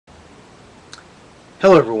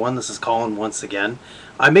Hello everyone, this is Colin once again.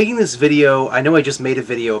 I'm making this video. I know I just made a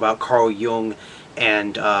video about Carl Jung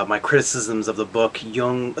and my criticisms of the book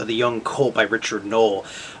The Jung Cult by Richard Noll.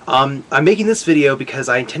 I'm making this video because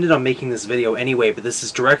I intended on making this video anyway, but this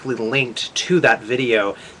is directly linked to that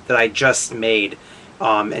video that I just made.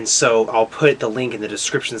 And so I'll put the link in the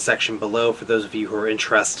description section below for those of you who are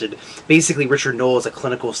interested. Basically, Richard Noll is a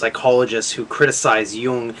clinical psychologist who criticized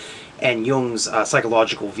Jung and Jung's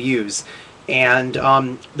psychological views. And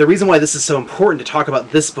the reason why this is so important to talk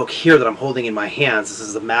about this book here that I'm holding in my hands, this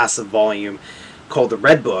is a massive volume called The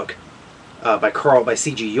Red Book by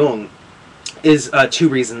C.G. Jung, is two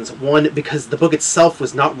reasons. One, because the book itself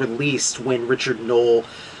was not released when Richard Noll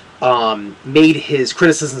made his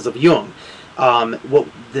criticisms of Jung. What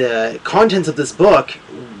the contents of this book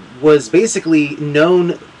was basically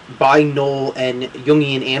known by Noll and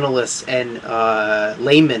Jungian analysts and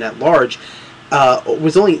laymen at large.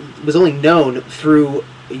 Was only known through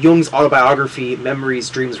Jung's autobiography, Memories,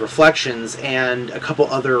 Dreams, Reflections, and a couple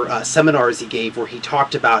other seminars he gave where he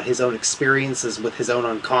talked about his own experiences with his own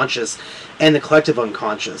unconscious and the collective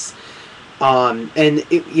unconscious. He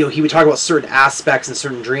would talk about certain aspects and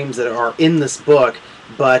certain dreams that are in this book,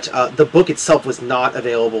 but the book itself was not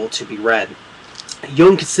available to be read.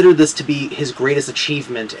 Jung considered this to be his greatest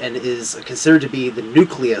achievement and is considered to be the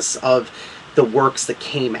nucleus of the works that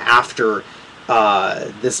came after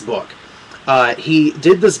this book. He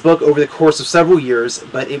did this book over the course of several years,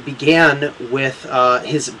 but it began with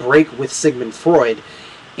his break with Sigmund Freud,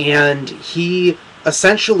 and he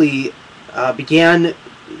essentially began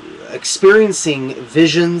experiencing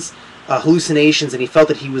visions, hallucinations, and he felt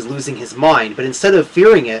that he was losing his mind. But instead of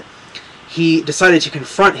fearing it, he decided to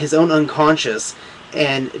confront his own unconscious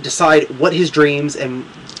and decide what his dreams, and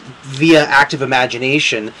via active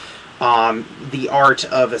imagination, the art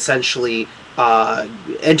of essentially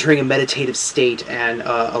entering a meditative state and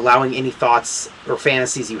allowing any thoughts or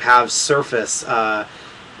fantasies you have surface,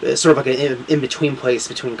 sort of like an in-between place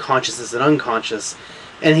between consciousness and unconscious.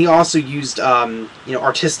 And he also used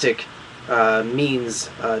artistic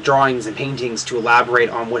means, drawings and paintings, to elaborate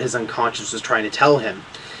on what his unconscious was trying to tell him.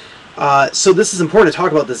 So this is important to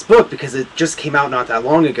talk about this book because it just came out not that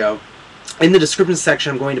long ago. In the description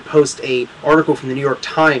section, I'm going to post an article from the New York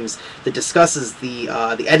Times that discusses the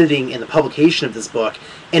editing and the publication of this book,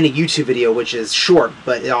 and a YouTube video which is short,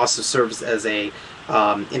 but it also serves as a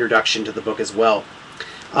introduction to the book as well.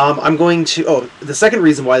 The second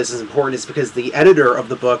reason why this is important is because the editor of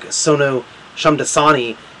the book, Sono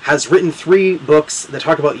Shamdasani, has written 3 books that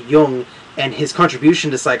talk about Jung and his contribution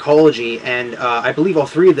to psychology, and I believe all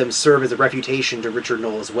 3 of them serve as a refutation to Richard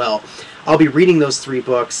Noll as well. I'll be reading those 3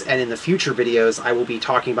 books, and in the future videos I will be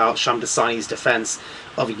talking about Shamdasani's defense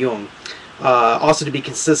of Jung. Also, to be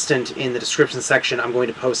consistent, in the description section I'm going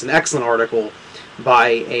to post an excellent article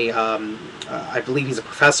by I believe he's a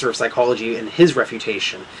professor of psychology, and his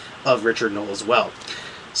refutation of Richard Noll as well.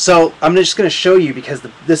 So I'm just going to show you, because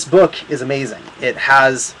this book is amazing. It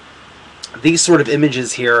has these sort of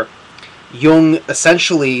images here. Jung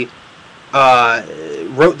essentially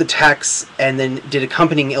wrote the text and then did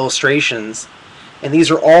accompanying illustrations, and these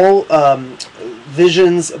are all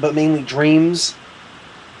visions, but mainly dreams,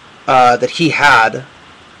 that he had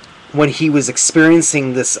when he was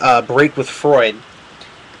experiencing this break with Freud,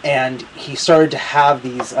 and he started to have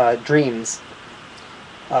these dreams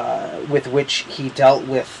with which he dealt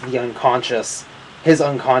with the unconscious, his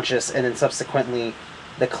unconscious, and then subsequently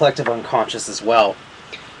the collective unconscious as well.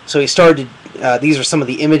 So he started, these are some of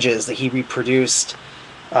the images that he reproduced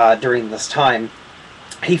during this time.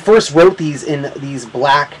 He first wrote these in these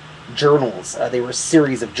black journals. They were a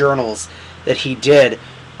series of journals that he did.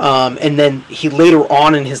 And then he later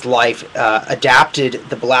on in his life adapted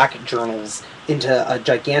the black journals into a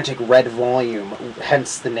gigantic red volume,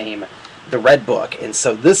 hence the name The Red Book. And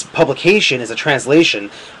so this publication is a translation.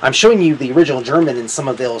 I'm showing you the original German and some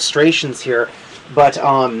of the illustrations here, but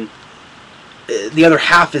the other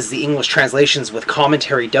half is the English translations with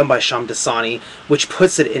commentary done by Shamdasani, which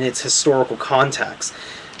puts it in its historical context.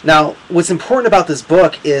 Now, what's important about this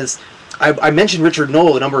book is, I mentioned Richard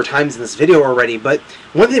Noll a number of times in this video already, but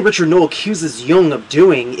one thing that Richard Noll accuses Jung of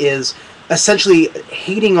doing is essentially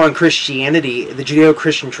hating on Christianity, the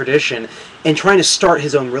Judeo-Christian tradition, and trying to start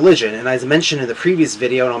his own religion. And as I mentioned in the previous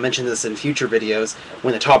video, and I'll mention this in future videos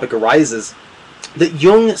when the topic arises, that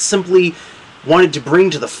Jung simply wanted to bring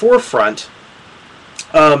to the forefront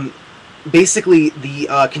basically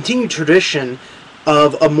the continued tradition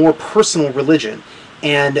of a more personal religion.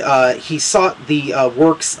 And he sought the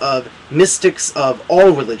works of mystics of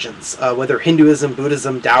all religions, whether Hinduism,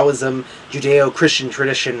 Buddhism, Taoism, Judeo-Christian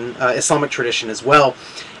tradition, Islamic tradition as well.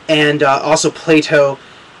 and also Plato,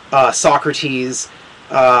 Socrates,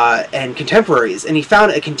 and contemporaries. And he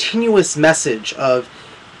found a continuous message of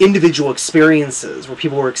individual experiences where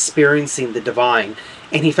people were experiencing the divine.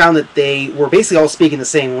 And he found that they were basically all speaking the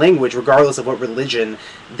same language, regardless of what religion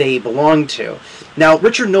they belonged to. Now,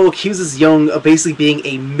 Richard Noll accuses Jung of basically being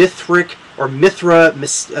a Mithric or Mithra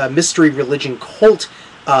mystery religion cult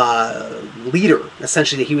leader,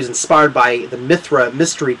 essentially, that he was inspired by the Mithra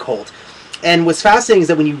mystery cult. And what's fascinating is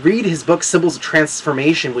that when you read his book, Symbols of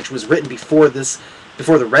Transformation, which was written before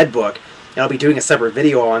the Red Book, and I'll be doing a separate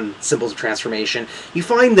video on Symbols of Transformation, you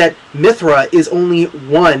find that Mithra is only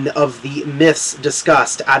one of the myths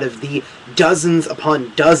discussed out of the dozens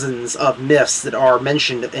upon dozens of myths that are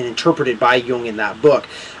mentioned and interpreted by Jung in that book.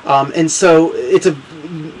 And so it's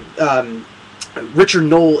Richard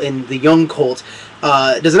Noll in the Jung cult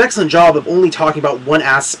does an excellent job of only talking about one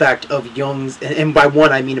aspect of Jung's, and by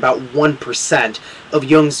one I mean about 1% of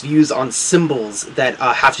Jung's views on symbols that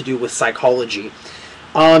have to do with psychology.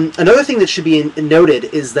 Another thing that should be noted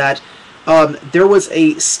is that there was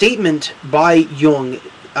a statement by Jung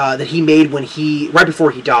that he made right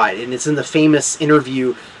before he died, and it's in the famous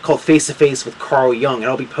interview called Face to Face with Carl Jung, and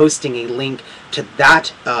I'll be posting a link to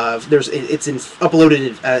that. It's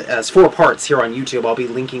uploaded as 4 parts here on YouTube. I'll be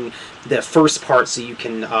linking the first part so you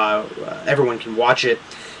can everyone can watch it.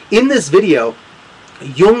 In this video,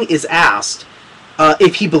 Jung is asked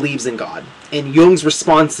if he believes in God, and Jung's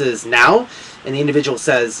response is now. And the individual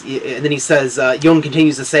says, and then he says, Jung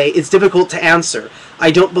continues to say, "It's difficult to answer.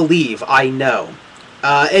 I don't believe, I know."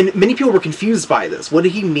 And many people were confused by this. What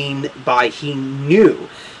did he mean by he knew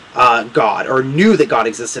God, or knew that God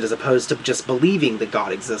existed, as opposed to just believing that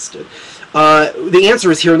God existed? The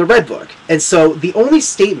answer is here in the Red Book. And so the only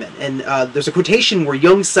statement, and there's a quotation where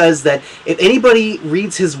Jung says that if anybody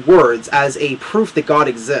reads his words as a proof that God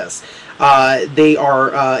exists, they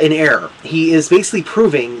are in error. He is basically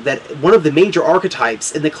proving that one of the major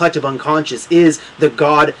archetypes in the collective unconscious is the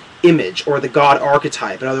God image, or the God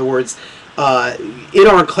archetype. In other words, in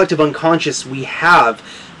our collective unconscious, we have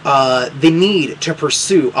the need to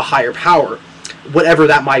pursue a higher power, whatever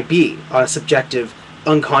that might be, on a subjective,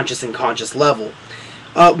 unconscious and conscious level.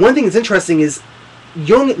 One thing that's interesting is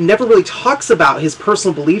Jung never really talks about his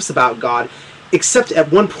personal beliefs about God, except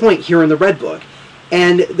at one point here in the Red Book.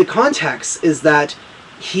 And the context is that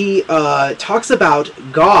he talks about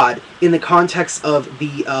God in the context of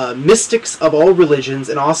the mystics of all religions,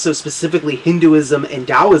 and also specifically Hinduism and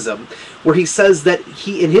Taoism, where he says that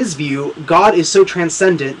in his view, God is so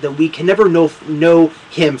transcendent that we can never know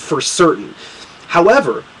him for certain.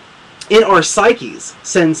 However, in our psyches,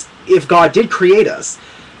 since if God did create us,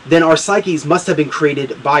 then our psyches must have been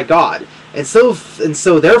created by God. And so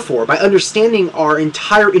therefore, by understanding our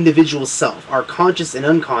entire individual self, our conscious and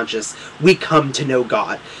unconscious, we come to know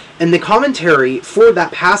God. And the commentary for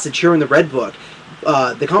that passage here in the Red Book,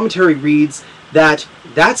 the commentary reads that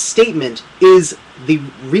that statement is the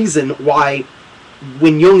reason why,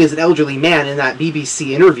 when Jung is an elderly man in that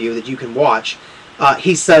BBC interview that you can watch,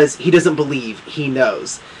 he says he doesn't believe, he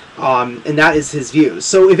knows. And that is his view.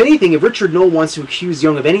 So if anything, if Richard Noll wants to accuse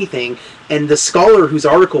Jung of anything, and the scholar whose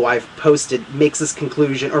article I've posted makes this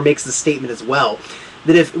conclusion, or makes this statement as well,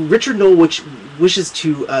 that if Richard Noll wishes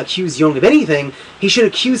to accuse Jung of anything, he should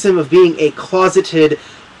accuse him of being a closeted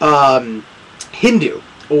Hindu,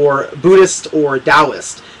 or Buddhist, or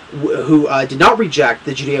Taoist, who did not reject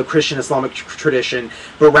the Judeo-Christian Islamic tradition,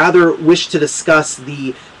 but rather wished to discuss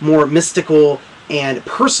the more mystical and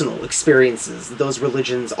personal experiences that those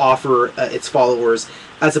religions offer its followers,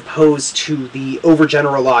 as opposed to the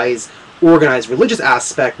overgeneralized, organized religious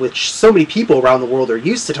aspect, which so many people around the world are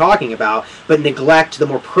used to talking about, but neglect the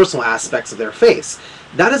more personal aspects of their faiths.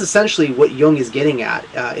 That is essentially what Jung is getting at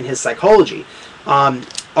in his psychology.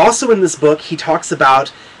 Also in this book, he talks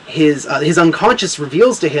about his unconscious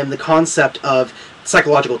reveals to him the concept of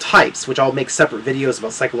psychological types, which I'll make separate videos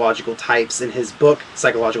about psychological types in his book,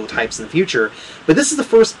 Psychological Types in the Future. But this is the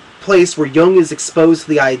first place where Jung is exposed to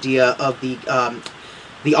the idea of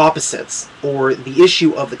the opposites, or the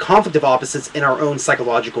issue of the conflict of opposites in our own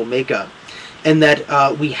psychological makeup. And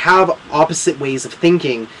that we have opposite ways of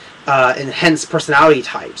thinking, and hence personality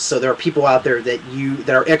types. So there are people out there that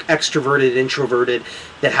are extroverted, introverted,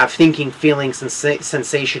 that have thinking, feeling,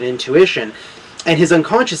 sensation, intuition. And his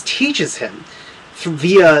unconscious teaches him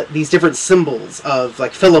via these different symbols of,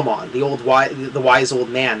 like Philemon, the wise old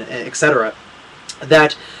man, etc.,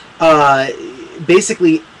 that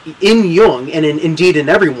basically in Jung, and indeed in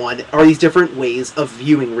everyone, are these different ways of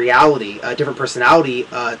viewing reality, different personality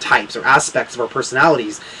types or aspects of our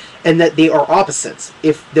personalities. and that they are opposites.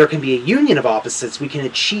 If there can be a union of opposites, we can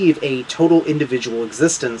achieve a total individual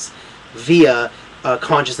existence via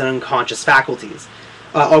conscious and unconscious faculties.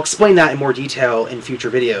 I'll explain that in more detail in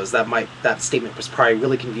future videos. That statement was probably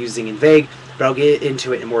really confusing and vague, but I'll get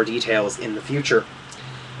into it in more details in the future.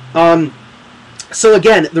 So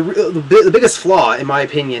again, the biggest flaw, in my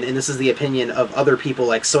opinion, and this is the opinion of other people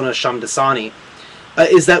like Sona Shamdasani,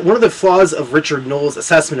 is that one of the flaws of Richard Noll's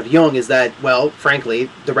assessment of Jung is that, well, frankly,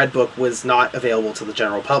 the Red Book was not available to the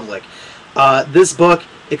general public. This book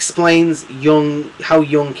explains how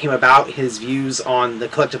Jung came about, his views on the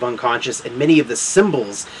collective unconscious, and many of the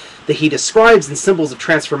symbols that he describes in Symbols of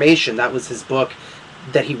Transformation. That was his book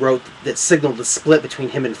that he wrote that signaled the split between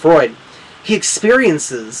him and Freud. He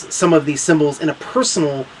experiences some of these symbols in a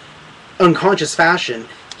personal, unconscious fashion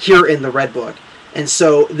here in the Red Book. And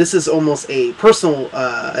so this is almost a personal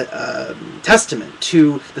testament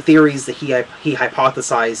to the theories that he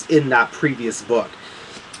hypothesized in that previous book.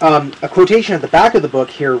 A quotation at the back of the book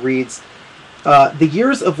here reads, "The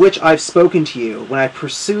years of which I've spoken to you, when I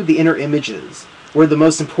pursued the inner images, were the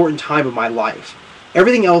most important time of my life.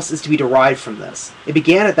 Everything else is to be derived from this. It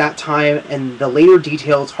began at that time, and the later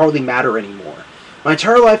details hardly matter anymore. My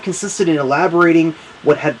entire life consisted in elaborating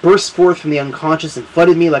what had burst forth from the unconscious and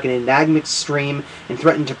flooded me like an enigmatic stream and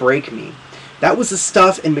threatened to break me. That was the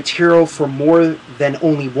stuff and material for more than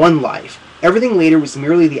only one life. Everything later was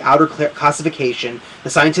merely the outer classification, the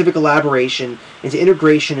scientific elaboration, into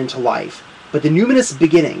integration into life. But the numinous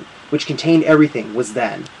beginning, which contained everything, was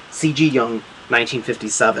then." C.G. Jung,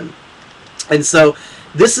 1957. And so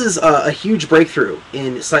this is a huge breakthrough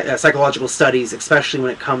in psychological studies, especially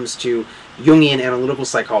when it comes to Jungian analytical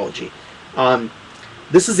psychology.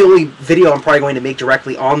 This is the only video I'm probably going to make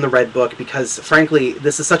directly on the Red Book because, frankly,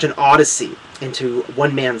 this is such an odyssey into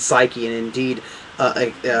one man's psyche, and indeed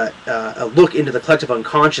a look into the collective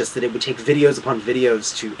unconscious, that it would take videos upon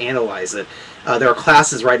videos to analyze it. There are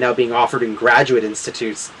classes right now being offered in graduate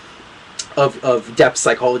institutes of depth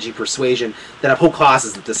psychology persuasion that have whole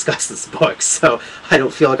classes that discuss this book, so I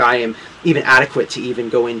don't feel like I am even adequate to even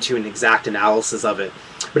go into an exact analysis of it.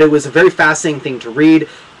 But it was a very fascinating thing to read.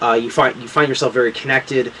 You find yourself very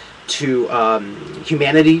connected to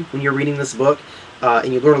humanity when you're reading this book,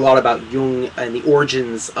 and you learn a lot about Jung and the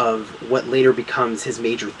origins of what later becomes his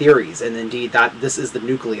major theories, and indeed that this is the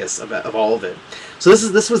nucleus of all of it. So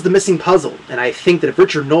this was the missing puzzle, and I think that if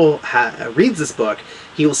Richard Noll reads this book,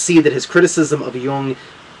 he will see that his criticism of Jung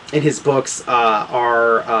in his books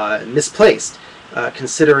are misplaced,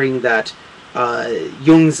 considering that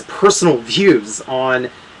Jung's personal views on,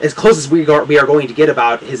 as close as we are going to get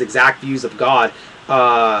about his exact views of God,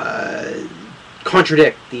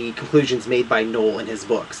 contradict the conclusions made by Noll in his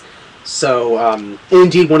books. So,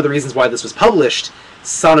 indeed, one of the reasons why this was published,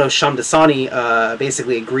 Sano Shamdasani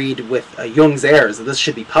basically agreed with Jung's heirs that this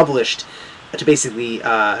should be published to basically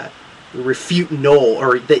refute Noll,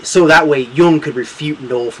 or so that way Jung could refute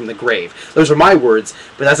Noll from the grave. Those are my words,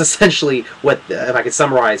 but that's essentially what, if I could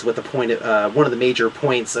summarize, what the point, one of the major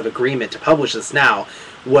points of agreement to publish this now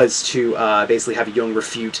was to basically have Jung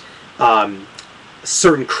refute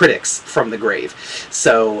certain critics from the grave.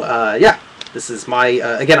 So yeah, this is my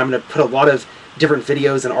again, I'm going to put a lot of different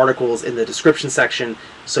videos and articles in the description section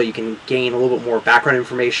so you can gain a little bit more background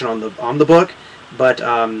information on the book. But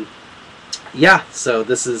yeah, so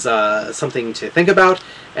this is something to think about,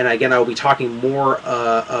 and again, I will be talking more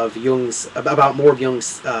about more of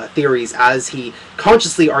Jung's theories as he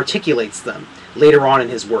consciously articulates them later on in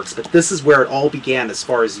his works. But this is where it all began as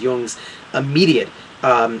far as Jung's immediate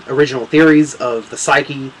original theories of the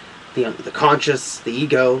psyche, the conscious, the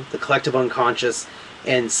ego, the collective unconscious,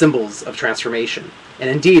 and symbols of transformation, and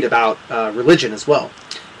indeed about religion as well.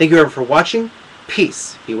 Thank you everyone for watching.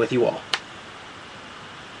 Peace be with you all.